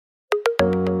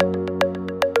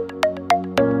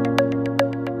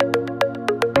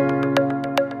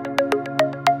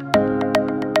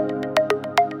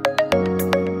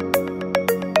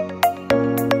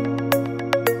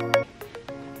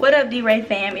Paisley Ray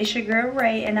fam, it's your girl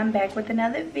Ray, and I'm back with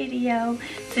another video.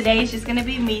 Today is just gonna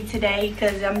be me today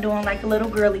because I'm doing like a little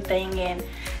girly thing, and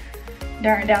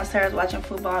Darren downstairs watching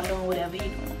football, doing whatever he's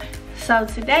doing. So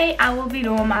today I will be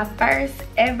doing my first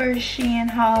ever Shein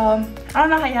haul. I don't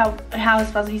know how it's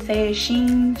supposed to be said,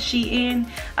 Shein.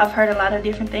 I've heard a lot of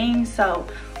different things, so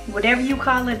whatever you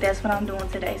call it, that's what I'm doing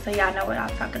today, so y'all know what I'm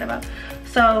talking about.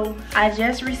 So I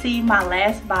just received my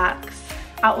last box.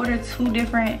 I ordered two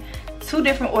different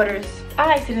orders.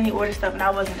 I accidentally ordered stuff and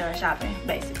I wasn't done shopping,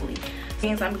 basically.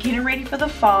 Since I'm getting ready for the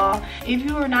fall. If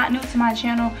you are not new to my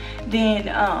channel, then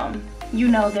you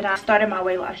know that I started my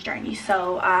weight loss journey.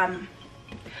 So I'm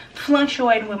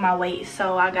fluctuating with my weight,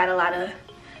 so I got a lot of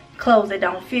clothes that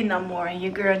don't fit no more, and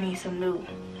your girl needs some new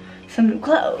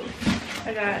clothes.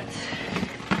 I got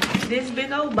this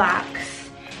big old box,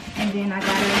 and then I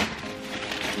got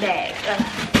a bag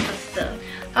of stuff.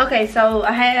 Okay, so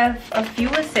I have a few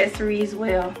accessories.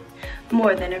 Well,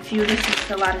 more than a few. This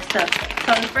is a lot of stuff.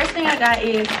 So the first thing I got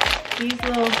is these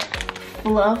little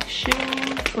fluff shoes,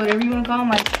 whatever you want to call them,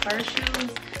 like fur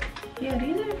shoes. Yeah,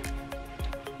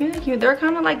 these are cute. They're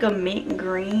kind of like a mint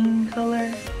green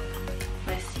color.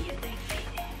 Let's see if they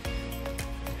fit.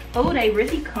 Oh, they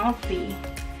really comfy.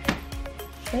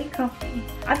 They comfy.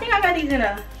 I think I got these in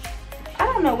a, I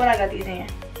don't know what I got these in,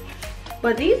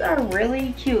 but these are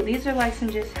really cute. These are like some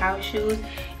just house shoes.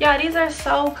 Yeah, these are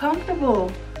so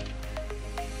comfortable.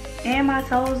 And my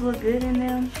toes look good in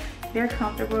them. They're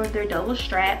comfortable. They're double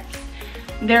straps.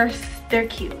 They're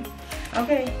cute.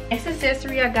 Okay, next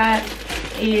accessory I got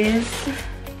is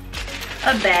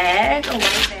a bag, a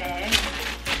white bag.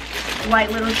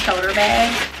 White little shoulder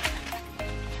bag.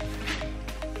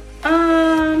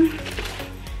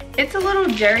 It's a little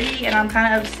dirty and I'm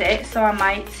kind of upset, so I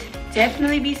might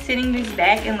definitely be sending this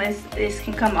back unless this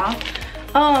can come off.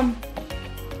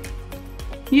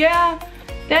 Yeah,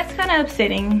 that's kind of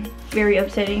upsetting, very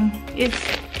upsetting. It's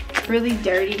really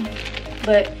dirty,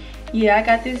 but yeah, I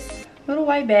got this little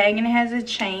white bag and it has a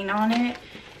chain on it,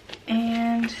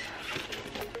 and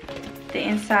the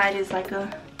inside is like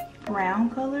a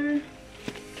brown color.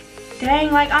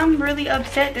 Dang, like I'm really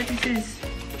upset that this is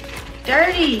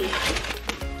dirty.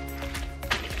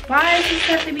 Why does this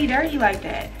have to be dirty like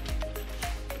that?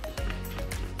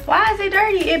 Why is it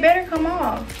dirty? It better come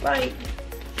off. Like,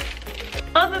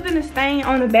 other than the stain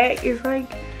on the back, it's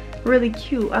like really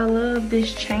cute. I love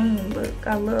this chain look.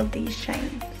 I love these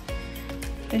chains.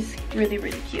 It's really,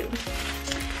 really cute.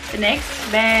 The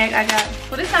next bag I got,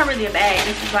 well, it's not really a bag.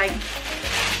 This is like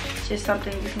just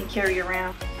something you can carry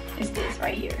around. It's this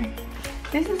right here.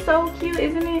 This is so cute,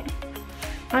 isn't it?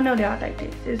 I know y'all like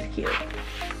this. It's cute.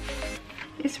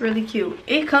 It's really cute.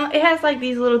 It has like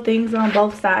these little things on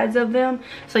both sides of them,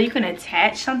 so you can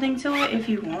attach something to it if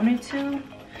you wanted to.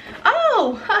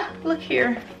 Oh, huh, look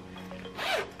here.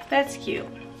 That's cute.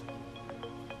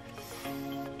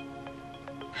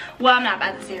 Well, I'm not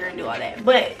about to sit here and do all that,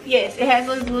 but yes, it has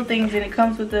those little things, and it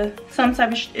comes with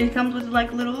it comes with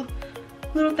like little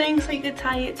things so you can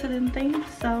tie it to them things.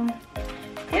 So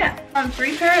yeah,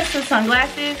 3 pairs of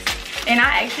sunglasses, and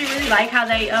I actually really like how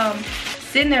they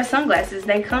sit in their sunglasses.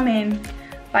 They come in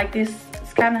like this.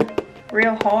 It's kind of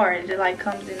real hard. It like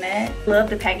comes in that. Love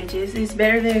the packages. It's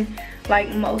better than like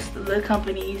most of the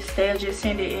companies. They'll just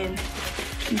send it in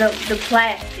the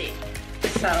plastic.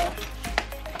 So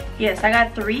yes, I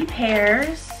got 3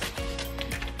 pairs.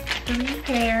 3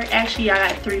 pairs. Actually, I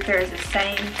got 3 pairs of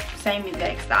same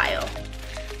exact style,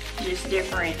 just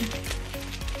different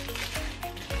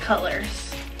colors.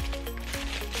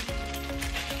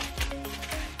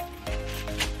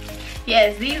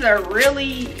 Yes, these are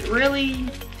really, really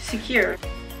secure.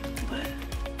 But,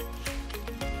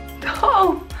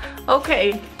 oh,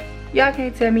 okay. Y'all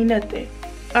can't tell me nothing.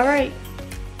 All right.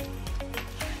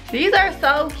 These are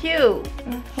so cute.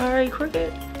 All right,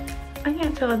 crooked. I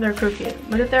can't tell if they're crooked,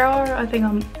 but if there are, I think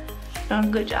I'm doing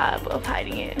a good job of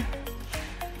hiding it.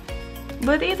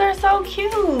 But these are so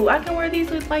cute. I can wear these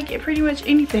with like pretty much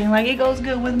anything. Like, it goes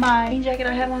good with my jacket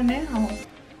I have on now.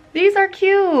 These are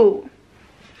cute.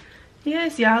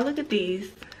 Yes, y'all, look at these.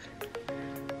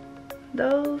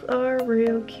 Those are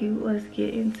real cute. Let's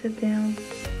get into them.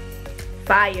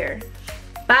 Fire.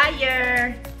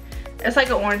 Fire. It's like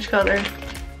an orange color.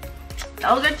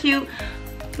 Those are cute.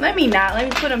 Let me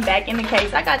put them back in the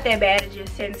case. I got that bad at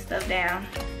just setting stuff down.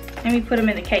 Let me put them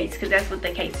in the case because that's what the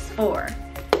case is for.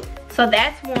 So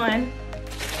that's one.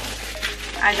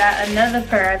 I got another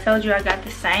pair. I told you I got the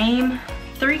same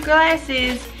 3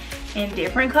 glasses in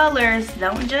different colors.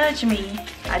 Don't judge me.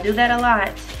 I do that a lot.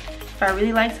 If I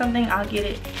really like something, I'll get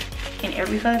it in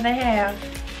every color they have,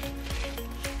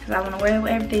 because I want to wear it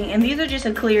with everything. And these are just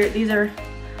a clear, these are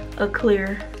a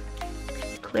clear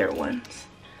ones.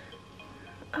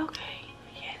 Okay,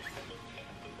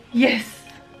 yes,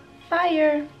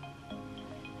 fire.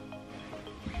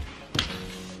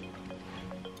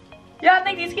 Y'all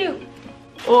think he's cute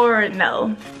or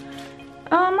no?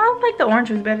 I like the orange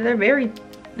ones better. They're very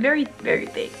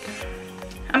thick.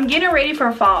 I'm getting ready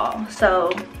for fall,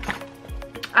 so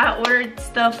I ordered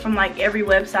stuff from like every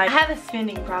website. I have a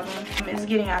spending problem. It's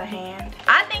getting out of hand.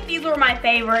 I think these were my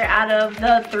favorite out of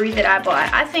the 3 that I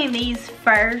bought. I seen these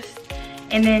first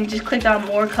and then just clicked on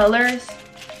more colors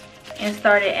and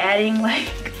started adding like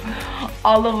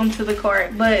all of them to the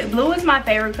cart. But blue is my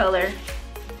favorite color,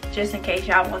 just in case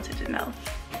y'all wanted to know.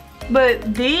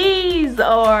 But these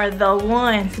are the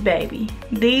ones, baby.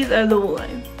 These are the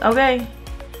ones, okay?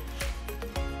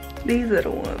 These are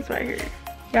the ones right here.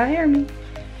 Y'all hear me?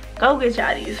 Go get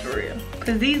y'all these for real,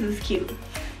 cause these is cute.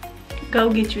 Go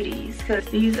get you these, cause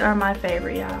these are my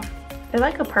favorite, y'all. They're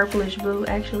like a purplish blue,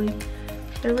 actually.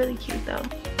 They're really cute though.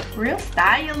 Real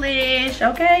stylish,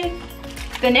 okay?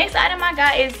 The next item I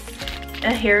got is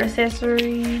a hair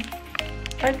accessory,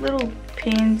 like little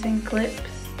pins and clips.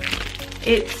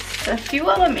 It's a few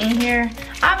of them in here.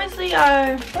 Obviously,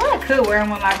 well, I could wear them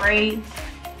with my braids,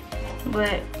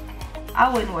 but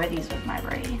I wouldn't wear these with my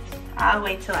braids. I'll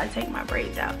wait till I take my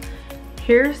braids out.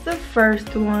 Here's the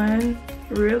first one,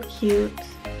 real cute,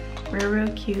 real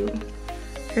cute.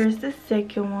 Here's the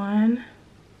second one,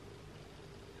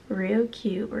 real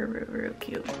cute, real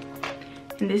cute.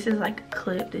 And this is like a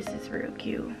clip. This is real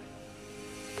cute.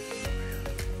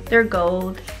 They're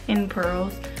gold and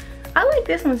pearls. I like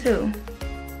this one too.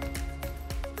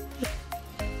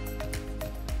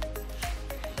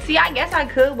 See, I guess I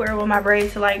could wear it with my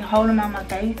braids to like hold them on my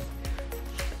face.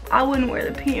 I wouldn't wear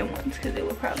the pin ones because it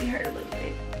would probably hurt a little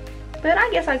bit. But I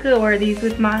guess I could wear these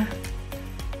with my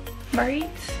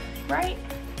braids, right?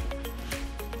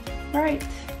 Right.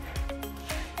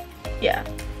 Yeah.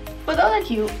 But those are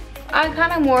cute. I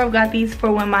kind of more got these for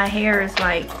when my hair is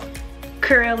like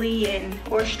curly and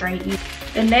or straight.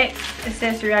 The next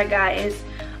accessory I got is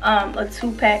a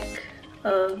 2-pack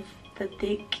of the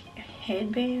thick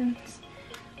headbands.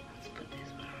 Let's put this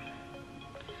one on.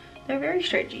 They're very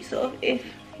stretchy, so if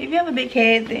you have a big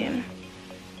head, then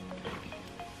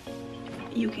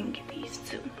you can get these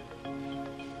too.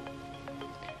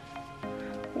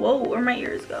 Whoa, where my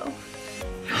ears go?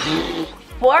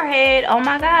 Forehead, oh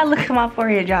my god, look at my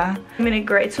forehead, y'all. I'm in a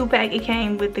gray 2-pack. It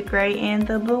came with the gray and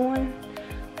the blue one,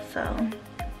 so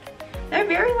they're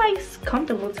very like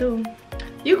comfortable too.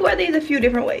 You can wear these a few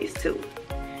different ways too.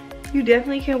 You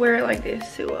definitely can wear it like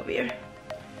this too over here.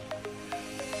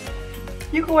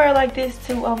 You can wear it like this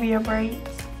too over your braids.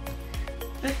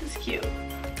 This is cute.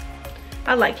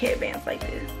 I like headbands like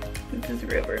this. This is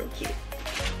real cute.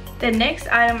 The next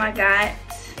item I got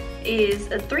is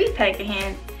a 3-pack of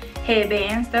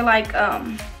headbands. They're like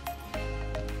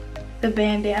the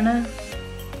bandana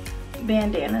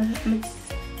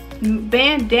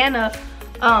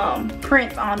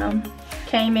prints on them.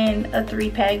 Came in a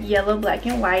 3-pack, yellow, black,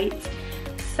 and white.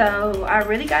 So I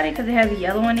really got it because it has a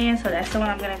yellow one in, so that's the one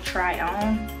I'm gonna try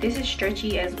on. This is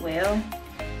stretchy as well.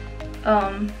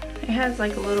 It has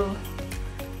like a little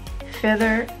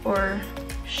feather or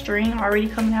string already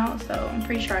coming out, so I'm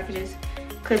pretty sure I could just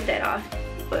clip that off.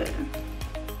 But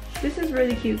this is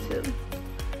really cute too.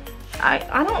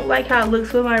 I don't like how it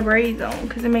looks with my braids on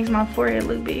because it makes my forehead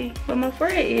look big, but my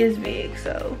forehead is big,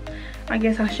 so I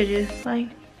guess I should just like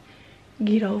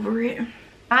get over it.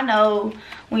 I know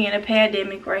we in a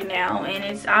pandemic right now and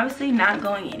it's obviously not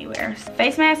going anywhere.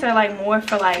 Face masks are like more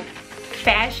for like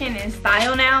fashion and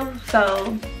style now,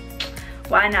 so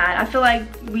why not? I feel like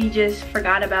we just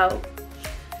forgot about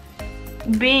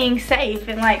being safe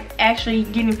and like actually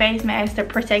getting face masks to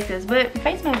protect us, but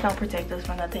face masks don't protect us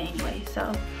from nothing anyway.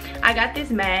 So I got this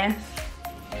mask.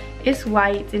 It's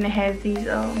white and it has these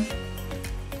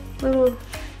little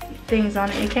things on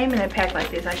it. It came in a pack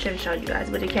like this. I should have showed you guys,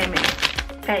 but it came in a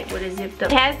pack with it zipped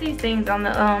up. It has these things on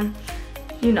the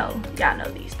you know, y'all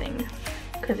know these things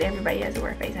because everybody has to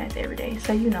wear face masks every day,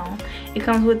 so you know. It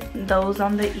comes with those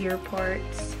on the ear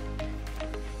parts.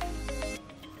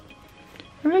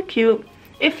 Really cute.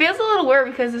 It feels a little weird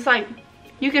because it's like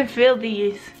you can feel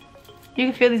these. You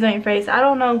can feel these on your face. I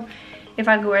don't know if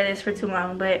I could wear this for too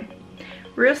long, but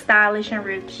real stylish and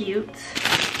real cute.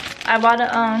 I bought a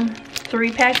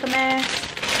 3-pack of masks.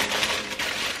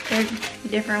 They're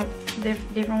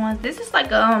different ones. This is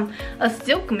like a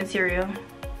silk material,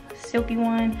 silky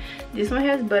one. This one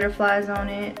has butterflies on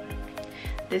it.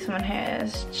 This one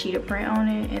has cheetah print on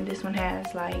it, and this one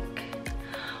has like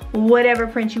whatever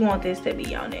print you want this to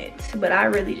be on it. But I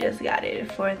really just got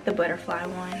it for the butterfly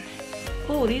one.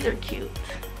 Ooh, these are cute.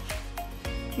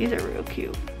 These are real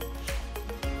cute.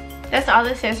 That's all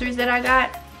the accessories that I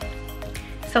got.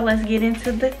 So let's get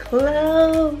into the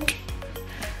clothes.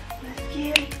 Let's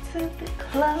get into the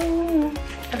clothes.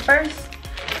 But first,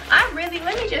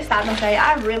 let me just stop and say,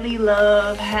 I really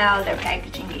love how their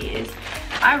packaging is.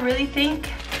 I really think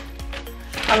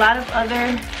a lot of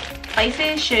other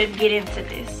places should get into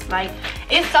this. Like,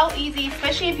 it's so easy,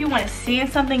 especially if you want to send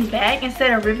something back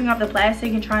instead of ripping off the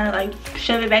plastic and trying to like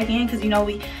shove it back in. Because you know,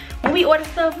 when we order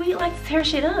stuff, we like to tear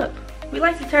shit up. We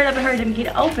like to tear it up and hurry them get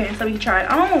it open so we can try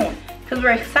it on. Because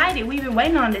we're excited. We've been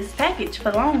waiting on this package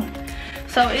for long.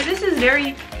 So this is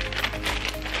very,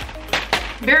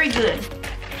 very good.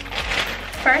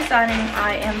 First item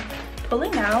I am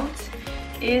pulling out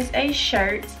is a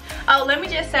shirt. Oh, let me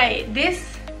just say,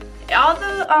 all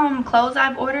the clothes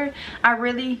I've ordered, I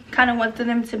really kind of wanted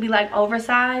them to be like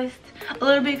oversized a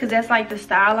little bit, because that's like the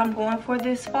style I'm going for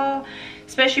this fall.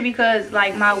 Especially because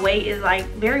like my weight is like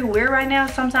very weird right now.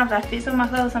 Sometimes I fit some of my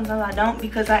clothes, sometimes I don't,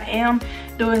 because I am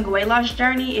doing a weight loss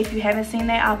journey. If you haven't seen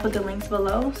that, I'll put the links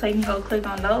below so you can go click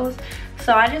on those.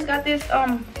 So I just got this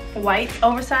white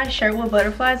oversized shirt with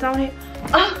butterflies on it.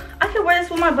 Oh, I could wear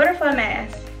this with my butterfly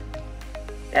mask.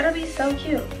 That'll be so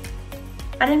cute.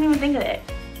 I didn't even think of that.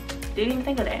 Didn't even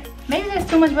think of that. Maybe there's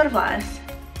too much butterflies.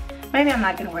 Maybe I'm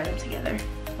not gonna wear them together.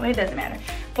 Well, it doesn't matter.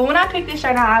 But when I picked this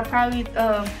shirt out,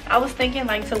 I was thinking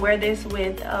like to wear this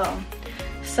with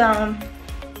some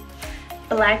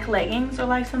black leggings or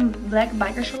like some black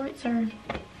biker shorts or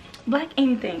black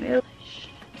anything.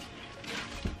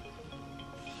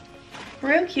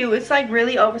 Real cute. It's like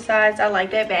really oversized. I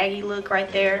like that baggy look right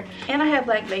there. And I have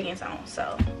black leggings on,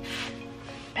 so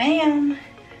bam.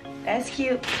 That's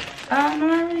cute. I'm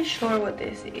not really sure what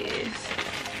this is.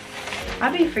 I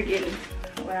be forgetting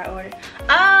what I ordered.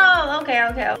 Oh,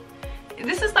 okay.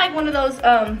 This is like one of those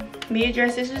mid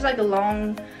dresses. This is like a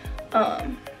long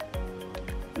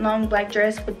black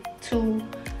dress with 2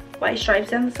 white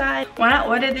stripes on the side. When I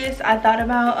ordered this, I thought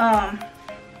about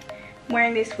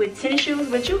wearing this with tennis shoes,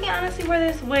 but you can honestly wear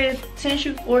this with tennis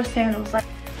shoes or sandals. Like,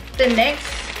 the next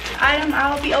item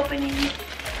I'll be opening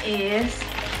is,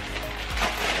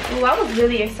 ooh, I was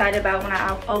really excited about when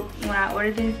I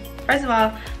ordered this. First of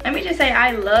all, let me just say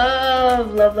I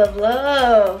love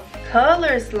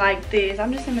colors like this.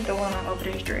 I'm just gonna throw one on over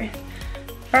this dress.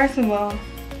 First of all,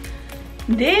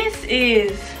 this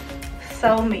is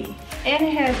so me, and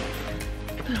it has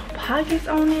little pockets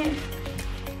on it.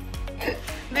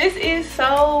 This is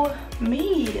so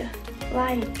me.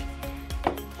 Like,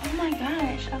 oh my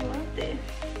gosh, I love this.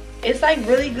 It's like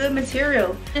really good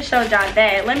material. Just showed y'all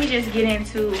that. Let me just get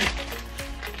into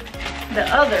the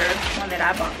other one that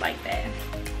I bought like that.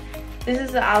 This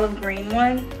is the olive green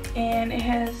one, and it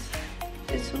has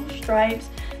the 2 stripes.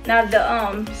 Now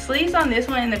the sleeves on this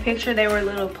one in the picture, they were a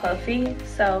little puffy,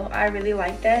 so I really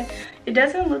like that. It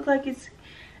doesn't look like it's,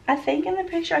 I think in the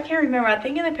picture, I can't remember, I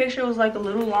think in the picture it was like a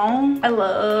little long. I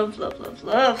love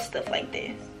stuff like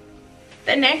this.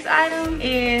 The next item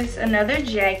is another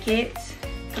jacket,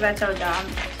 because I told y'all I'm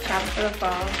shopping for the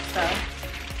fall. So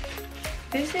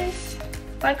this is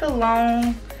like a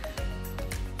long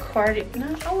cardigan.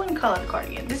 No, I wouldn't call it a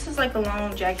cardigan. This is like a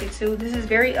long jacket too. This is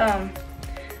very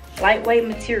lightweight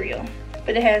material,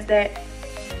 but it has that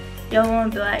yellow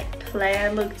and black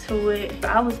plaid look to it.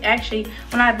 I was actually,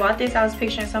 when I bought this, I was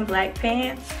picturing some black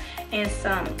pants and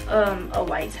some a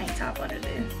white tank top under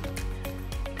this.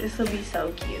 This will be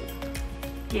so cute.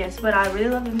 Yes, but I really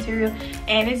love the material,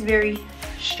 and it's very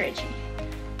stretchy.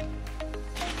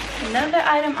 Another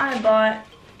item I bought,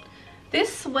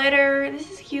 this sweater.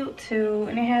 This is cute too,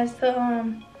 and it has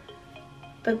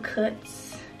the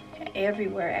cuts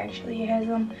everywhere. Actually, it has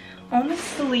them on the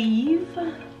sleeve,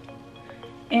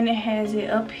 and it has it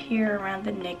up here around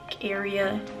the neck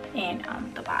area and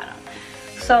on the bottom.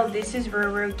 So this is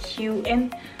real cute,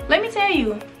 and let me tell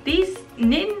you, this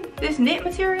knit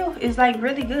material is like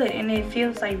really good, and it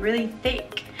feels like really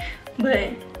thick,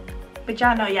 but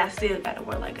y'all know y'all still gotta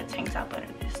wear like a tank top under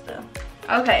this stuff.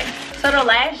 Okay, so the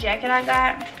last jacket I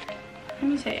got, let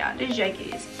me tell y'all, this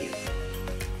jacket is cute.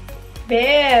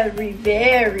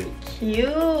 Very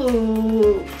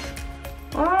cute.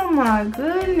 Oh my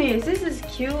goodness, this is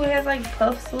cute. It has like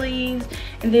puff sleeves,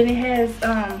 and then it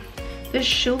has the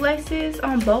shoelaces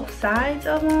on both sides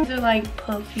of them. They're like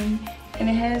puffy, and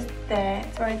it has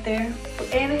that right there,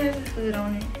 and it has a hood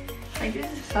on it. Like,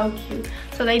 this is so cute.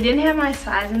 So they didn't have my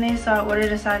size in this, so I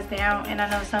ordered a size down. And I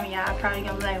know some of y'all are probably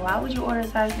gonna be like, why would you order a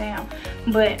size down?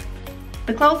 But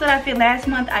the clothes that I fit last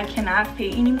month, I cannot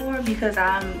fit anymore because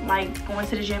I'm like going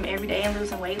to the gym every day and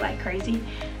losing weight like crazy.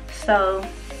 So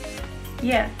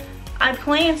yeah, I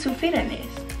plan to fit in this.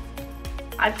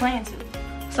 I plan to.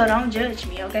 So don't judge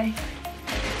me, okay?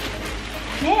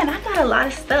 Man, I got a lot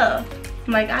of stuff.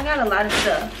 Like, I got a lot of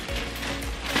stuff.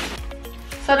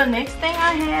 So the next thing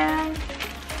I have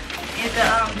is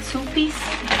a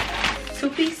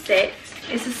two-piece set.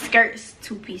 It's a skirt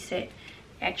two-piece set,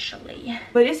 actually.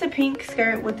 But it's a pink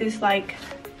skirt with this like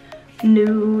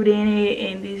nude in it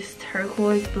and this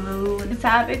turquoise blue. The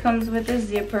top, it comes with a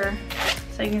zipper,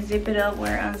 so you can zip it up,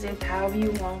 wear it unzipped however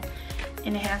you want.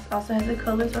 And it also has the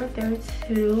colors right there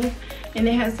too. And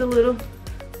it has the little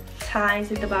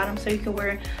ties at the bottom, so you can wear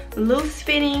it loose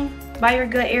fitting by your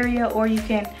gut area, or you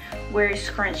can wear it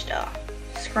scrunched up.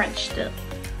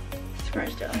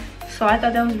 So I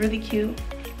thought that was really cute.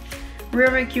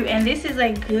 Really cute. And this is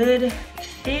a good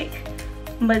thick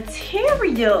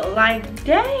material. Like,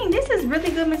 dang, this is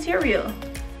really good material.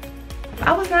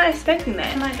 I was not expecting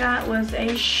that. And I got was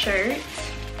a shirt.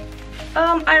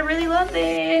 I really love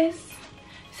this.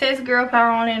 It says girl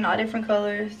power on it in all different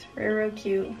colors. Real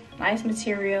cute. Nice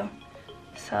material.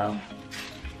 So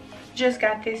just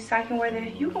got this, so I can wear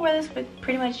this. You can wear this with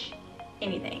pretty much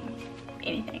anything.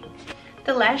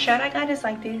 The last shirt I got is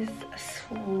like this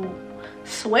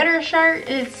sweater shirt.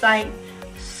 It's like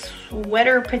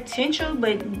sweater potential,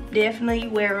 but definitely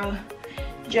wear a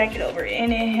jacket over it.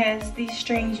 And it has these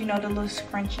strings, you know, the little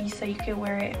scrunchies, so you can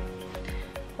wear it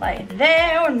like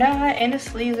that or not. And the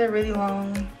sleeves are really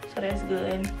long, so that's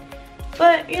good.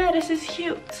 But yeah, this is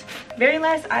cute. Very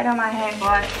last item I had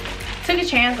bought. Took a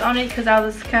chance on it because I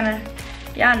was kind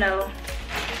of, y'all know,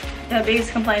 the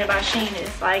biggest complaint about Shein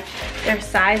is like their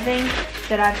sizing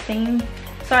that I've seen.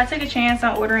 So I took a chance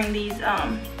on ordering these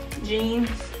jeans.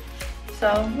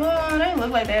 So, well, they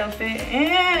look like they'll fit,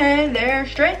 and they're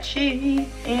stretchy,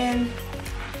 and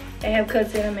they have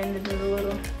cuts in them, and the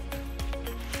little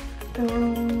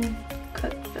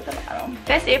cuts at the bottom.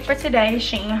 That's it for today's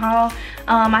Shein haul.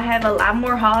 I have a lot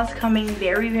more hauls coming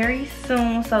very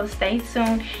soon, so stay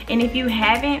tuned. And if you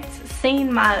haven't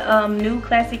seen my new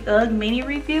classic UGG mini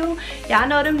review, y'all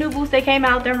know them new boots that came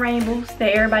out, them rain boots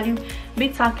that everybody be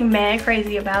talking mad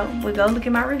crazy about. We'll go look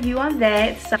at my review on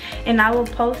that. So, and I will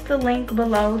post the link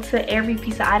below to every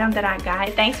piece of item that I got.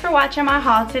 Thanks for watching my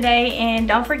haul today, and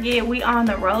don't forget, we on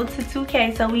the road to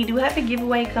 2K, so we do have a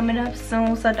giveaway coming up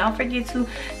soon. So don't forget to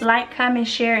like, comment,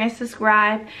 share, and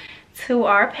subscribe to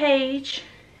our page,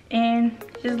 and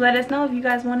just let us know if you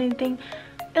guys want anything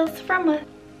else from us.